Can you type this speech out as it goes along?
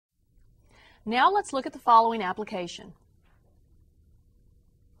Now let's look at the following application.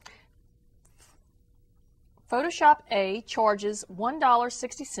 Photoshop A charges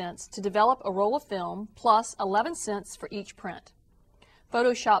 $1.60 to develop a roll of film plus 11 cents for each print.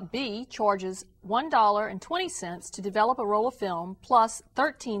 Photoshop B charges $1.20 to develop a roll of film plus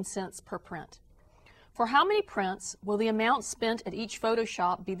 13 cents per print. For how many prints will the amount spent at each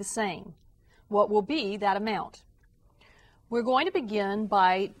Photoshop be the same? What will be that amount? We're going to begin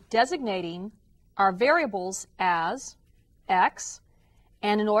by designating our variables as x,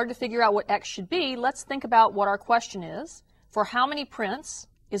 and in order to figure out what x should be, let's think about what our question is. For how many prints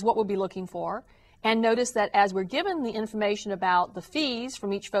is what we'll be looking for, and notice that as we're given the information about the fees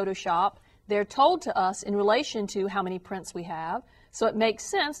from each Photoshop, they're told to us in relation to how many prints we have, so it makes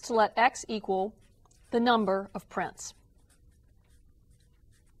sense to let x equal the number of prints.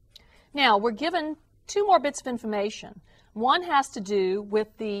 Now, we're given two more bits of information. One has to do with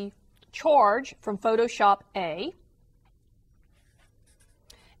the charge from Photoshop A,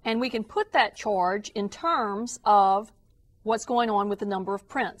 and we can put that charge in terms of what's going on with the number of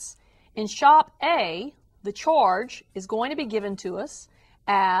prints. In Shop A, the charge is going to be given to us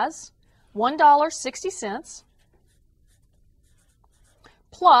as $1.60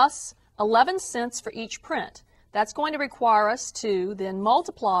 plus 11 cents for each print. That's going to require us to then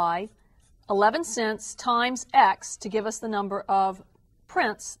multiply 11 cents times x to give us the number of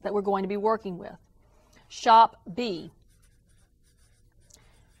prints that we're going to be working with. Shop B.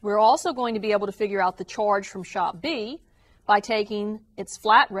 We're also going to be able to figure out the charge from Shop B by taking its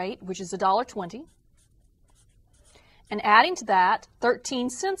flat rate, which is $1.20, and adding to that 13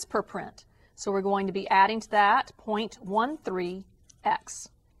 cents per print. So we're going to be adding to that 0.13x.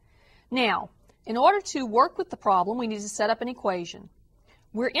 Now, in order to work with the problem, we need to set up an equation.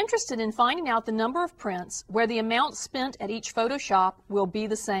 We're interested in finding out the number of prints where the amount spent at each Photoshop will be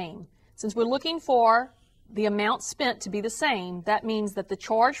the same. Since we're looking for the amount spent to be the same, that means that the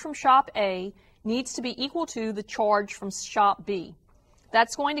charge from Shop A needs to be equal to the charge from Shop B.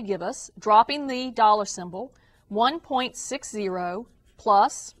 That's going to give us, dropping the dollar symbol, 1.60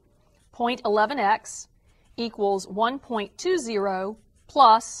 plus 0.11x equals 1.20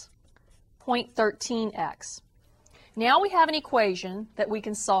 plus 0.13x. Now we have an equation that we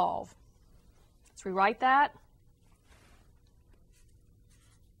can solve. Let's rewrite that.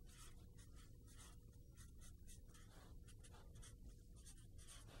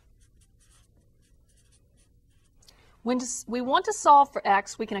 When we want to solve for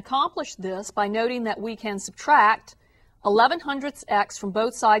x, we can accomplish this by noting that we can subtract 11/100ths x from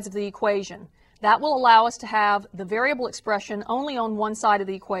both sides of the equation. That will allow us to have the variable expression only on one side of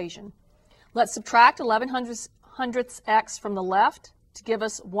the equation. Let's subtract 11/100ths x from the left to give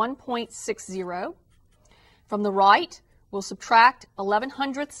us 1.60. From the right, we'll subtract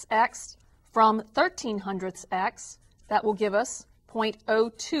 11/100ths x from 13/100ths x. That will give us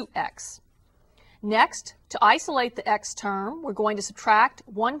 0.02x. Next, to isolate the x term, we're going to subtract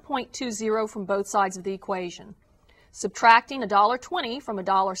 1.20 from both sides of the equation. Subtracting $1.20 from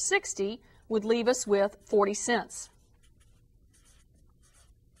 $1.60 would leave us with 40 cents.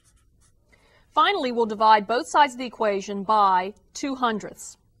 Finally, we'll divide both sides of the equation by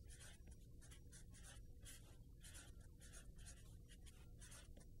 2/100ths.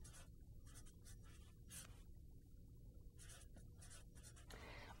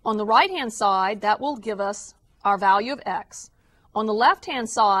 On the right-hand side, that will give us our value of x. On the left-hand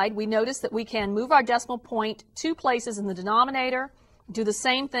side, we notice that we can move our decimal point 2 places in the denominator, do the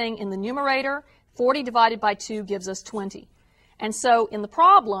same thing in the numerator. 40 divided by 2 gives us 20. And so in the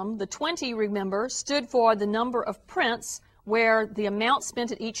problem, the 20, remember, stood for the number of prints where the amount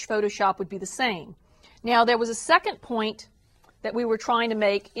spent at each Photoshop would be the same. Now, there was a second point that we were trying to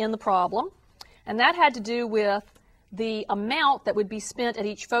make in the problem, and that had to do with the amount that would be spent at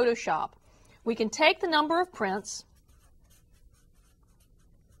each Photoshop. We can take the number of prints,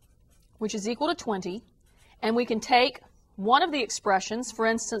 which is equal to 20, and we can take one of the expressions, for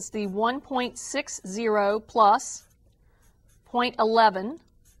instance, the 1.60 plus 0.11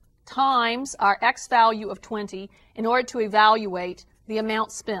 times our x value of 20 in order to evaluate the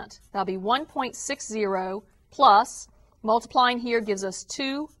amount spent. That'll be 1.60 plus, multiplying here gives us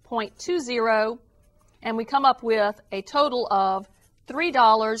 2.20, and we come up with a total of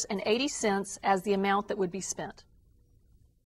 $3.80 as the amount that would be spent.